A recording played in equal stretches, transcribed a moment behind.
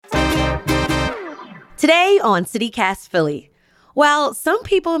Today on CityCast Philly, while some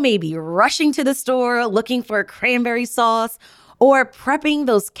people may be rushing to the store looking for cranberry sauce or prepping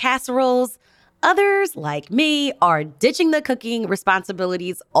those casseroles, others, like me, are ditching the cooking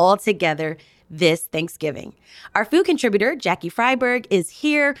responsibilities altogether this Thanksgiving. Our food contributor, Jackie Freiberg, is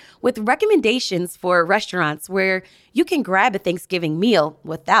here with recommendations for restaurants where you can grab a Thanksgiving meal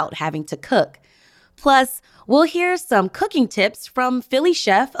without having to cook. Plus, we'll hear some cooking tips from Philly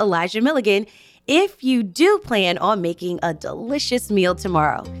chef Elijah Milligan if you do plan on making a delicious meal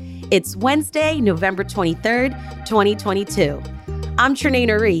tomorrow. It's Wednesday, November 23rd, 2022. I'm Trenae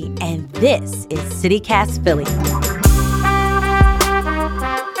Nuri, and this is CityCast Philly.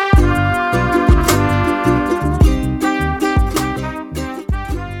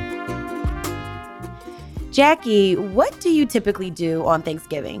 Jackie, what do you typically do on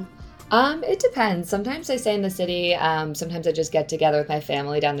Thanksgiving? It depends. Sometimes I stay in the city. Sometimes I just get together with my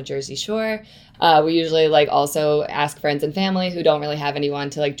family down the Jersey Shore. We usually also ask friends and family who don't really have anyone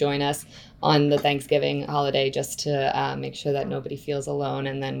to join us on the Thanksgiving holiday just to make sure that nobody feels alone.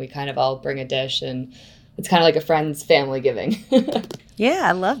 And then we kind of all bring a dish, and it's kind of like a friend's family giving. Yeah,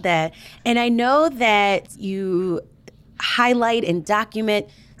 I love that. And I know that you highlight and document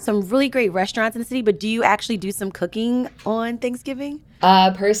some really great restaurants in the city, but do you actually do some cooking on Thanksgiving?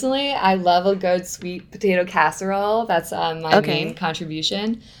 Personally, I love a good sweet potato casserole. That's my main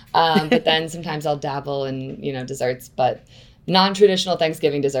contribution. But then sometimes I'll dabble in, desserts, but non-traditional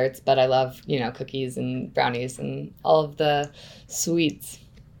Thanksgiving desserts. But I love, cookies and brownies and all of the sweets.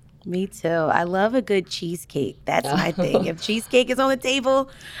 Me too. I love a good cheesecake. That's my thing. If cheesecake is on the table,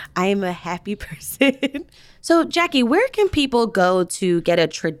 I am a happy person. So, Jackie, where can people go to get a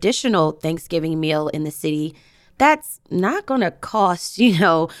traditional Thanksgiving meal in the city that's not going to cost,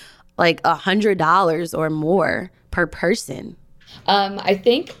 $100 or more per person? I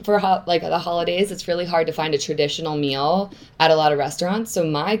think for the holidays, it's really hard to find a traditional meal at a lot of restaurants. So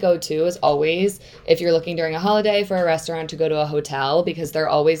my go-to is always, if you're looking during a holiday for a restaurant, to go to a hotel, because they're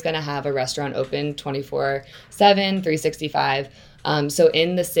always going to have a restaurant open 24/7, 365. So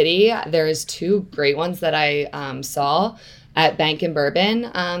in the city, there's two great ones that I saw at Bank and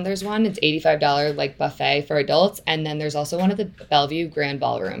Bourbon. There's one, it's $85 buffet for adults. And then there's also one at the Bellevue Grand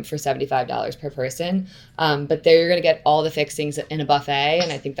Ballroom for $75 per person. But there you're going to get all the fixings in a buffet.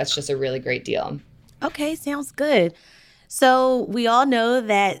 And I think that's just a really great deal. Okay, sounds good. So we all know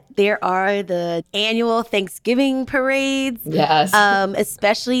that there are the annual Thanksgiving parades. Yes.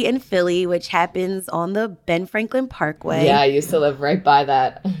 Especially in Philly, which happens on the Ben Franklin Parkway. Yeah, I used to live right by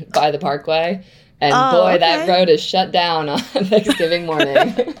the Parkway. And that road is shut down on Thanksgiving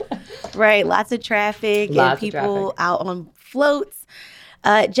morning. Right, lots of traffic and people out on floats.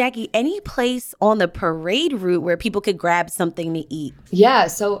 Jackie, any place on the parade route where people could grab something to eat? Yeah,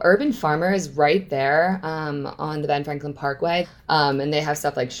 so Urban Farmer is right there on the Ben Franklin Parkway. And they have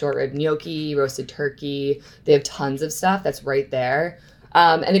stuff like short rib gnocchi, roasted turkey. They have tons of stuff that's right there.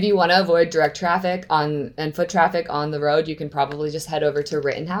 And if you want to avoid direct traffic and foot traffic on the road, you can probably just head over to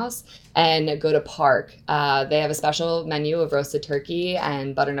Rittenhouse and go to Park. They have a special menu of roasted turkey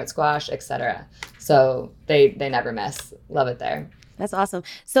and butternut squash, etc. So they never miss. Love it there. That's awesome.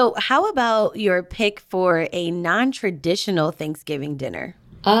 So how about your pick for a non-traditional Thanksgiving dinner?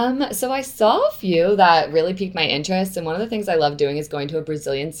 So I saw a few that really piqued my interest, and one of the things I love doing is going to a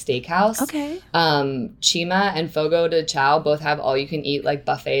Brazilian steakhouse. Okay. Chima and Fogo de Chão both have all-you-can-eat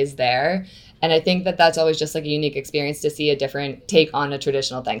buffets there, and I think that that's always just a unique experience to see a different take on a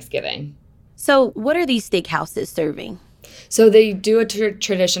traditional Thanksgiving. So what are these steakhouses serving? So they do a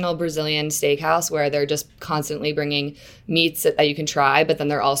traditional Brazilian steakhouse where they're just constantly bringing meats that you can try, but then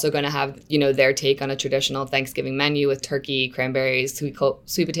they're also going to have, their take on a traditional Thanksgiving menu with turkey, cranberries,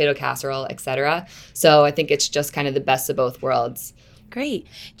 sweet potato casserole, etc. So I think it's just kind of the best of both worlds. Great.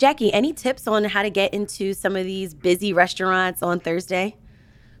 Jackie, any tips on how to get into some of these busy restaurants on Thursday?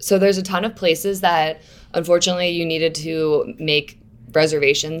 So there's a ton of places that, unfortunately, you needed to make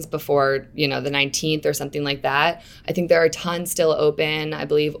reservations before, the 19th or something like that. I think there are tons still open. I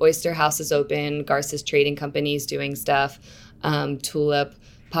believe Oyster House is open. Garces Trading Company is doing stuff. Tulip,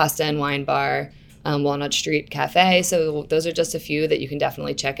 Pasta and Wine Bar, Walnut Street Cafe. So those are just a few that you can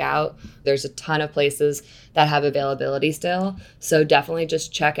definitely check out. There's a ton of places that have availability still. So definitely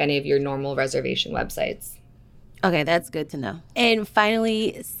just check any of your normal reservation websites. Okay, that's good to know. And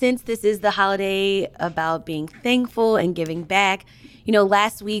finally, since this is the holiday about being thankful and giving back,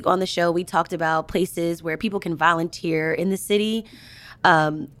 last week on the show, we talked about places where people can volunteer in the city.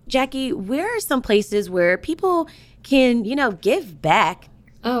 Jackie, where are some places where people can, give back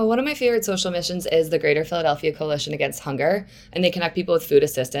Oh, one of my favorite social missions is the Greater Philadelphia Coalition Against Hunger, and they connect people with food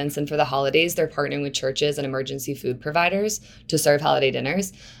assistance. And for the holidays, they're partnering with churches and emergency food providers to serve holiday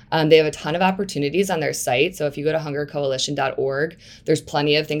dinners. They have a ton of opportunities on their site. So if you go to hungercoalition.org, there's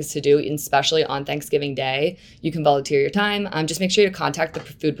plenty of things to do, and especially on Thanksgiving Day. You can volunteer your time. Just make sure to contact the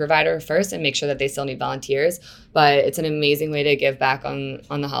food provider first and make sure that they still need volunteers. But it's an amazing way to give back on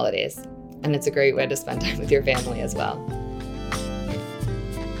the holidays. And it's a great way to spend time with your family as well.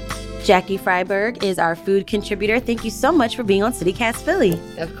 Jackie Freiberg is our food contributor. Thank you so much for being on CityCast Philly.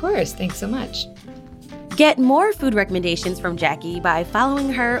 Of course. Thanks so much. Get more food recommendations from Jackie by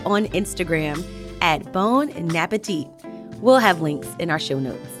following her on Instagram at Bon Appetit. We'll have links in our show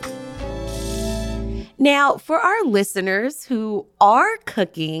notes. Now, for our listeners who are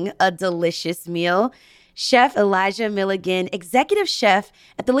cooking a delicious meal, Chef Elijah Milligan, executive chef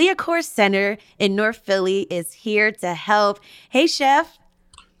at the Leah Core Center in North Philly, is here to help. Hey, Chef.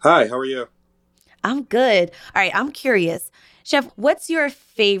 Hi, how are you? I'm good. All right, I'm curious. Chef, what's your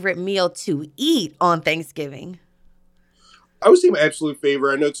favorite meal to eat on Thanksgiving? I would say my absolute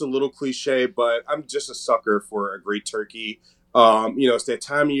favorite. I know it's a little cliche, but I'm just a sucker for a great turkey. It's that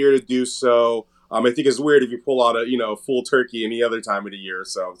time of year to do so. I think it's weird if you pull out a full turkey any other time of the year.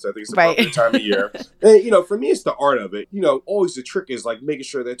 So I think it's the perfect time of year. And, for me, it's the art of it. Always the trick is like making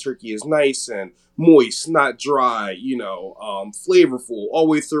sure that turkey is nice and moist, not dry, flavorful all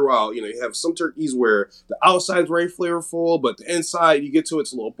the way throughout. You have some turkeys where the outside's very flavorful, but the inside, you get to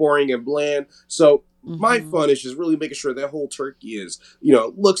it's a little boring and bland. So my fun is just really making sure that whole turkey is,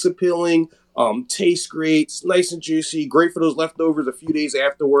 looks appealing, tastes great, it's nice and juicy, great for those leftovers a few days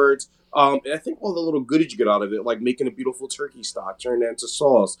afterwards. And I think all the little goodies you get out of it, like making a beautiful turkey stock, turn that into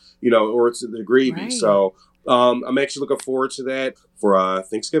sauce, or it's the gravy. Right. So I'm actually looking forward to that for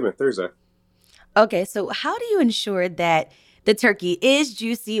Thanksgiving, Thursday. Okay, so how do you ensure that the turkey is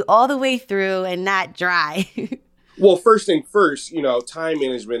juicy all the way through and not dry? Well, first thing first, time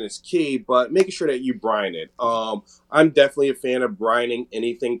management is key, but making sure that you brine it. I'm definitely a fan of brining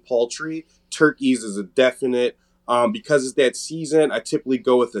anything poultry. Turkeys is a definite. Because it's that season, I typically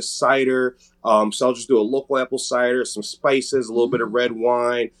go with a cider. So I'll just do a local apple cider, some spices, a little bit of red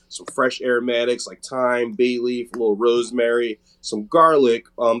wine, some fresh aromatics like thyme, bay leaf, a little rosemary, some garlic.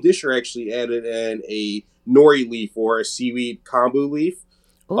 This year I actually added in a nori leaf or a seaweed kombu leaf.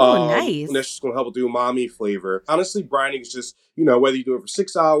 Oh, nice. And that's just going to help with the umami flavor. Honestly, brining is just, whether you do it for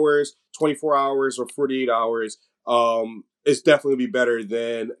 6 hours, 24 hours, or 48 hours, it's definitely going to be better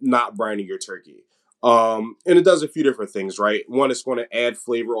than not brining your turkey. And it does a few different things, right? One, it's going to add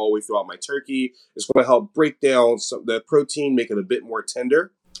flavor all the way throughout my turkey. It's going to help break down the protein, make it a bit more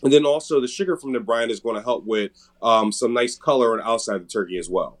tender. And then also the sugar from the brine is going to help with some nice color on the outside of the turkey as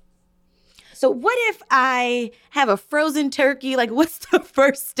well. So what if I have a frozen turkey? Like, what's the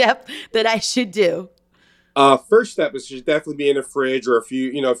first step that I should do? First step is to definitely be in the fridge, or if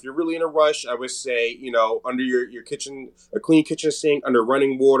you're really in a rush, I would say, under your kitchen, a clean kitchen sink, under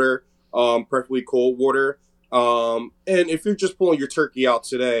running water, preferably cold water. And if you're just pulling your turkey out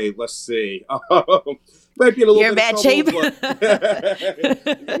today, let's see, might be in a little bit bad of trouble, shape.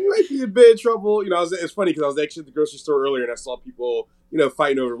 You might be in bad trouble. It's funny because I was actually at the grocery store earlier and I saw people,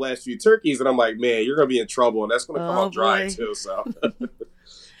 fighting over the last few turkeys, and I'm like, man, you're gonna be in trouble, and that's gonna come out dry too. So,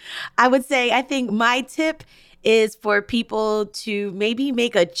 I would say, I think my tip is for people to maybe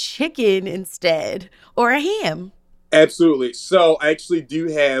make a chicken instead or a ham. Absolutely. So I actually do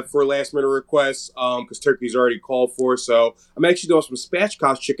have for last minute requests, because turkey's already called for. So I'm actually doing some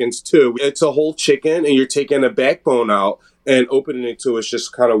spatchcock chickens too. It's a whole chicken and you're taking the backbone out and opening it to it's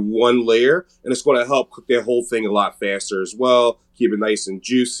just kind of one layer. And it's going to help cook that whole thing a lot faster as well. Keep it nice and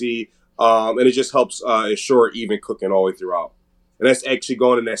juicy. And it just helps ensure even cooking all the way throughout. And that's actually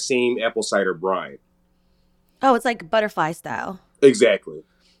going in that same apple cider brine. Oh, it's like butterfly style. Exactly.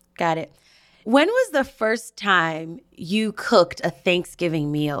 Got it. When was the first time you cooked a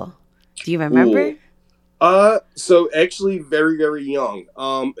Thanksgiving meal? Do you remember? So actually very, very young.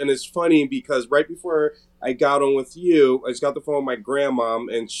 And it's funny because right before I got on with you, I just got the phone with my grandma,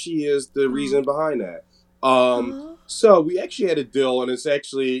 and she is the reason behind that. So we actually had a deal, and it's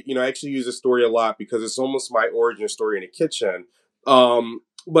actually, I actually use this story a lot because it's almost my origin story in the kitchen.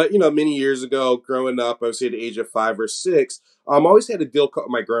 But, many years ago, growing up, I would say at the age of 5 or 6, I always had a deal cut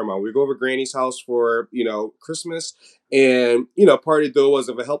with my grandma. We'd go over Granny's house for, Christmas. And, part of the deal was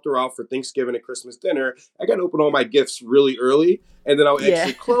if I helped her out for Thanksgiving and Christmas dinner, I got to open all my gifts really early. And then I would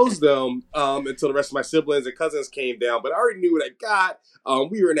actually close them until the rest of my siblings and cousins came down. But I already knew what I got.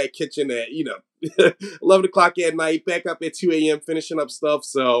 We were in that kitchen at, 11 o'clock at night, back up at 2 a.m., finishing up stuff.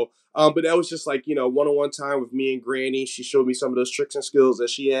 So, but that was just like, one-on-one time with me and Granny. She showed me some of those tricks and skills that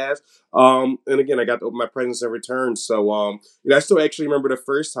she has. And again, I got to open my presents in return. So, I still actually remember the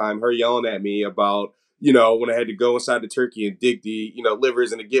first time her yelling at me about, when I had to go inside the turkey and dig the,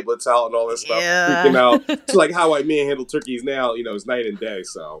 livers and the giblets out and all that stuff, freaking out. It's like how white men handle turkeys now, is night and day.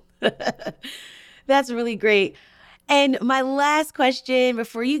 So that's really great. And my last question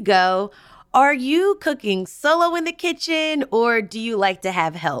before you go, are you cooking solo in the kitchen or do you like to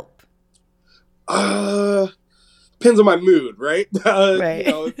have help? Depends on my mood, right? Right.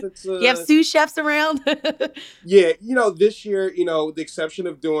 If it's, you have sous chefs around? Yeah, this year, the exception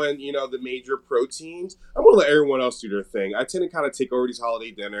of doing, the major proteins, I'm going to let everyone else do their thing. I tend to kind of take over these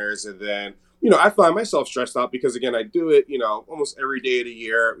holiday dinners and then, I find myself stressed out because, again, I do it, almost every day of the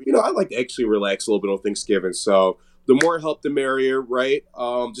year. I like to actually relax a little bit on Thanksgiving. So the more help, the merrier, right?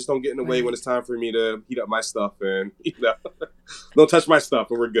 Just don't get in the way when it's time for me to heat up my stuff and, don't touch my stuff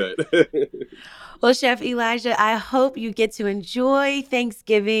and we're good. Well, Chef Elijah, I hope you get to enjoy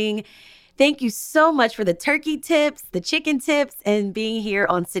Thanksgiving. Thank you so much for the turkey tips, the chicken tips, and being here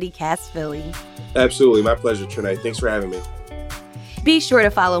on CityCast Philly. Absolutely. My pleasure, Trinae. Thanks for having me. Be sure to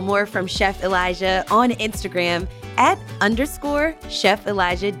follow more from Chef Elijah on Instagram @_Chef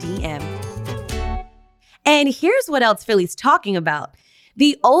Elijah DM. And here's what else Philly's talking about.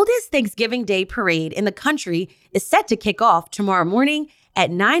 The oldest Thanksgiving Day parade in the country is set to kick off tomorrow morning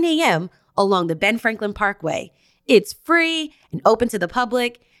at 9 a.m. along the Ben Franklin Parkway. It's free and open to the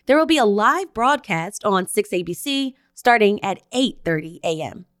public. There will be a live broadcast on 6ABC starting at 8:30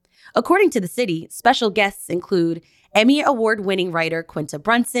 a.m. According to the city, special guests include Emmy Award-winning writer Quinta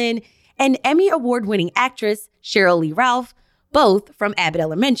Brunson and Emmy Award-winning actress Cheryl Lee Ralph, both from Abbott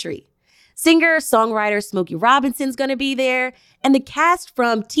Elementary. Singer-songwriter Smokey Robinson's going to be there, and the cast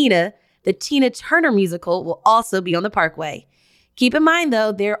from Tina, the Tina Turner musical, will also be on the Parkway. Keep in mind,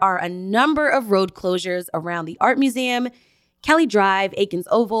 though, there are a number of road closures around the Art Museum, Kelly Drive, Aikens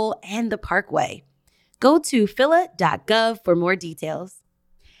Oval, and the Parkway. Go to phila.gov for more details.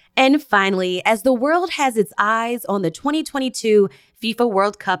 And finally, as the world has its eyes on the 2022 FIFA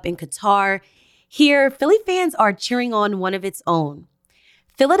World Cup in Qatar, here, Philly fans are cheering on one of its own.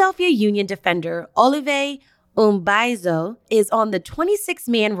 Philadelphia Union defender Olivier Mbaizo is on the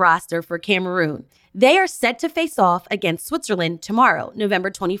 26-man roster for Cameroon. They are set to face off against Switzerland tomorrow,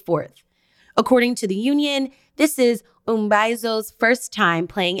 November 24th. According to the Union, this is Mbaizo's first time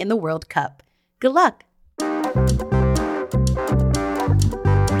playing in the World Cup. Good luck.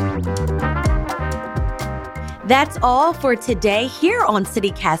 That's all for today here on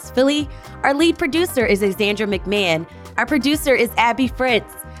CityCast Philly. Our lead producer is Alexandra McMahon. Our producer is Abby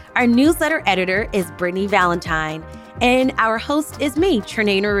Fritz. Our newsletter editor is Brittany Valentine. And our host is me,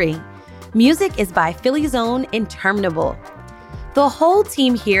 Trinae Nuri. Music is by Philly's own Interminable. The whole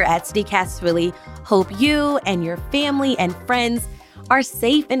team here at CityCast Philly hope you and your family and friends are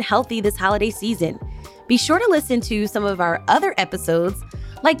safe and healthy this holiday season. Be sure to listen to some of our other episodes,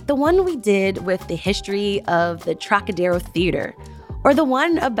 like the one we did with the history of the Trocadero Theater, or the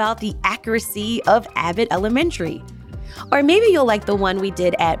one about the accuracy of Abbott Elementary. Or maybe you'll like the one we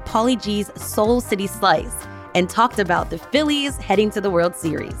did at Pauly G's Soul City Slice and talked about the Phillies heading to the World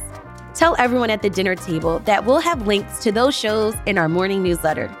Series. Tell everyone at the dinner table that we'll have links to those shows in our morning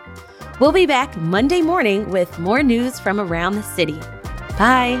newsletter. We'll be back Monday morning with more news from around the city.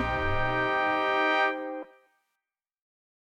 Bye.